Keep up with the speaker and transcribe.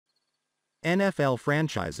NFL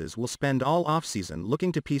franchises will spend all offseason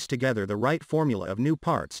looking to piece together the right formula of new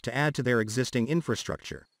parts to add to their existing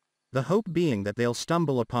infrastructure. The hope being that they'll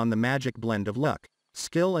stumble upon the magic blend of luck,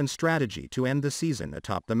 skill and strategy to end the season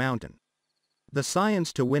atop the mountain. The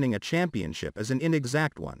science to winning a championship is an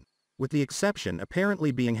inexact one, with the exception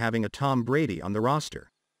apparently being having a Tom Brady on the roster,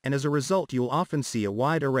 and as a result you'll often see a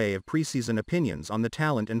wide array of preseason opinions on the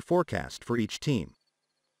talent and forecast for each team.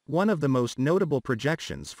 One of the most notable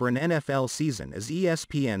projections for an NFL season is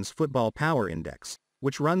ESPN's Football Power Index,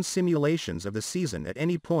 which runs simulations of the season at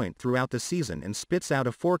any point throughout the season and spits out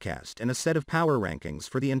a forecast and a set of power rankings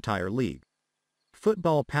for the entire league.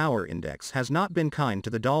 Football Power Index has not been kind to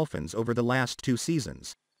the Dolphins over the last 2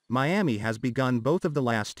 seasons. Miami has begun both of the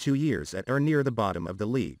last 2 years at or near the bottom of the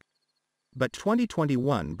league. But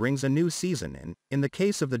 2021 brings a new season and, in the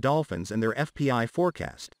case of the Dolphins and their FPI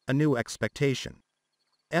forecast, a new expectation.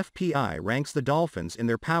 FPI ranks the Dolphins in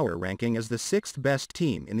their power ranking as the 6th best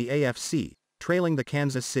team in the AFC, trailing the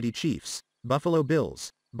Kansas City Chiefs, Buffalo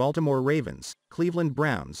Bills, Baltimore Ravens, Cleveland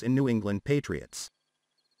Browns and New England Patriots.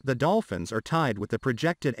 The Dolphins are tied with the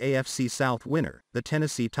projected AFC South winner, the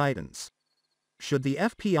Tennessee Titans. Should the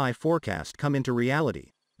FPI forecast come into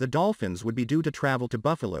reality, the Dolphins would be due to travel to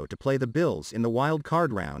Buffalo to play the Bills in the wild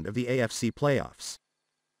card round of the AFC playoffs.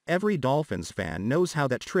 Every Dolphins fan knows how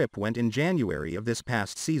that trip went in January of this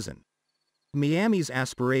past season. Miami's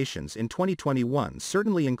aspirations in 2021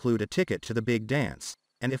 certainly include a ticket to the big dance,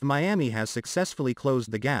 and if Miami has successfully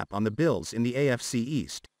closed the gap on the Bills in the AFC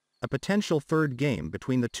East, a potential third game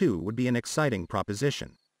between the two would be an exciting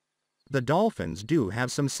proposition. The Dolphins do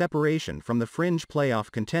have some separation from the fringe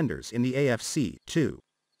playoff contenders in the AFC, too.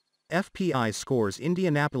 FPI scores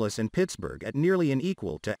Indianapolis and Pittsburgh at nearly an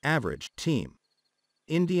equal to average team.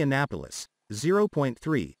 Indianapolis,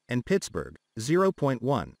 0.3, and Pittsburgh,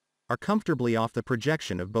 0.1, are comfortably off the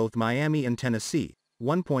projection of both Miami and Tennessee,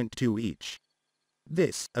 1.2 each.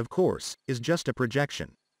 This, of course, is just a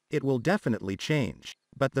projection. It will definitely change,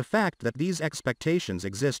 but the fact that these expectations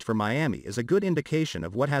exist for Miami is a good indication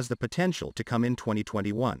of what has the potential to come in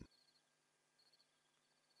 2021.